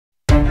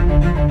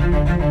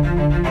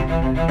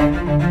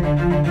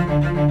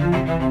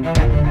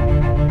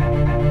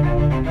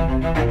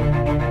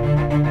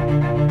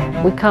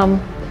We come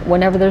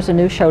whenever there's a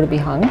new show to be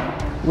hung.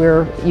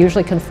 We're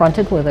usually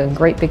confronted with a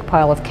great big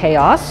pile of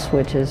chaos,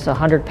 which is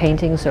 100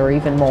 paintings or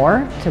even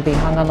more to be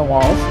hung on the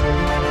walls.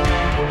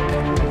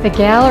 The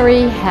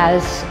gallery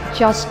has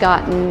just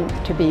gotten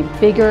to be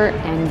bigger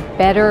and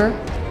better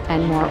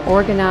and more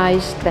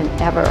organized than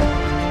ever.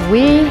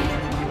 We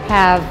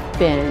have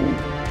been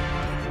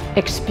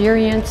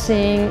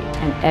experiencing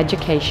an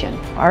education.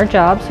 Our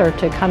jobs are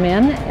to come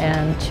in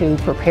and to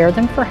prepare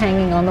them for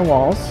hanging on the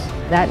walls.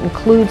 That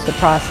includes the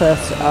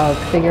process of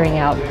figuring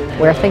out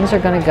where things are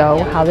going to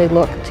go, how they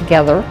look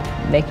together,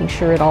 making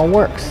sure it all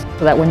works.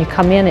 So that when you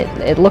come in,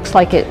 it looks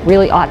like it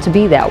really ought to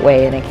be that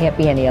way and it can't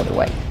be any other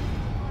way.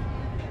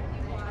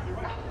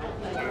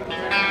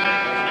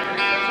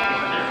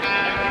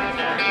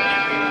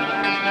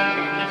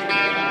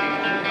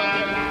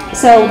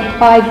 So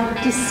by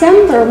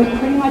December, we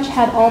pretty much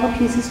had all the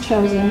pieces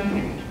chosen.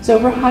 It's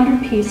over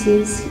 100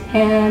 pieces,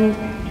 and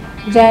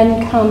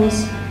then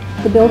comes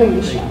the building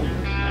the show.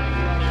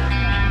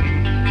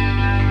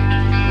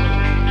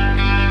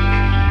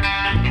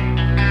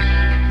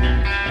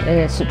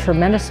 It's a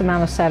tremendous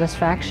amount of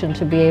satisfaction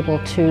to be able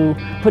to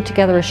put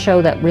together a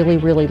show that really,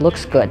 really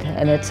looks good,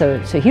 and it's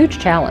a huge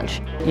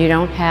challenge. You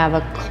don't have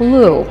a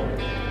clue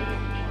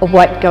of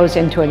what goes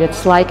into it.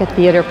 It's like a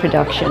theater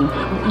production.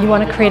 You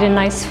want to create a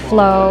nice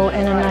flow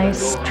and a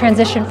nice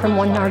transition from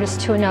one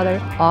artist to another.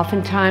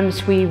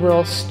 Oftentimes we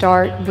will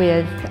start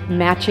with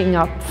matching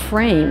up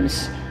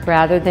frames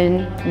rather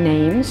than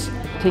names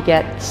to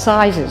get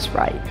sizes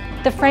right.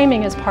 The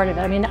framing is part of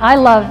it. I mean, I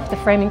love the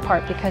framing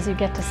part because you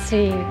get to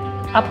see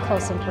up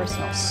close and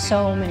personal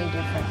so many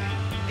different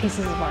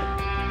pieces of art.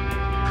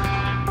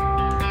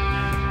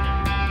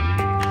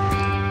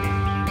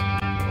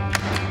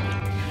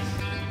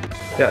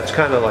 Yeah, it's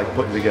kind of like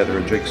putting together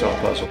a jigsaw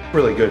puzzle.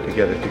 Really good to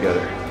get it together,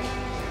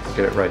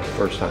 get it right the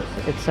first time.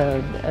 It's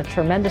a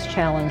tremendous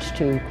challenge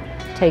to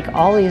take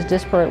all these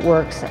disparate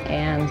works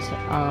and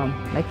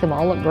make them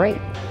all look great.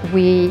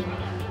 We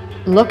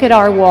look at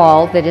our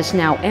wall that is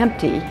now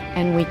empty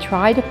and we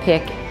try to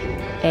pick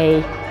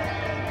a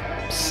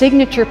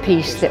signature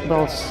piece that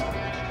will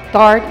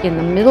start in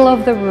the middle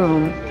of the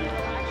room,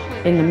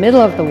 in the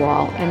middle of the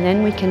wall, and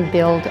then we can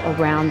build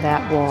around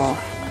that wall.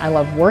 I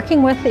love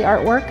working with the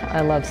artwork. I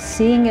love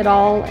seeing it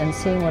all and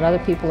seeing what other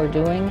people are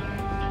doing.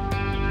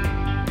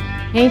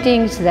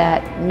 Paintings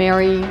that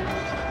Mary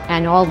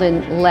and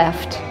Alden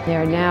left,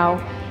 they're now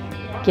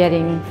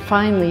getting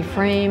finely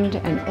framed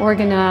and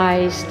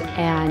organized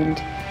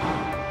and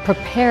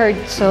prepared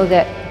so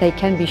that they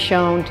can be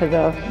shown to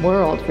the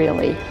world,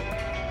 really.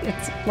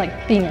 It's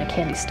like being in a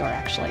candy store,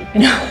 actually,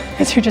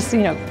 as you're just,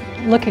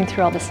 looking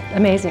through all this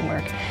amazing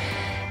work.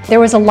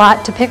 There was a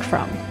lot to pick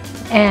from,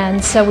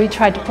 and so we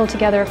tried to pull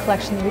together a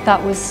collection that we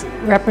thought was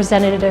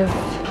representative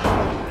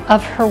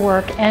of her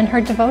work and her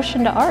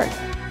devotion to art.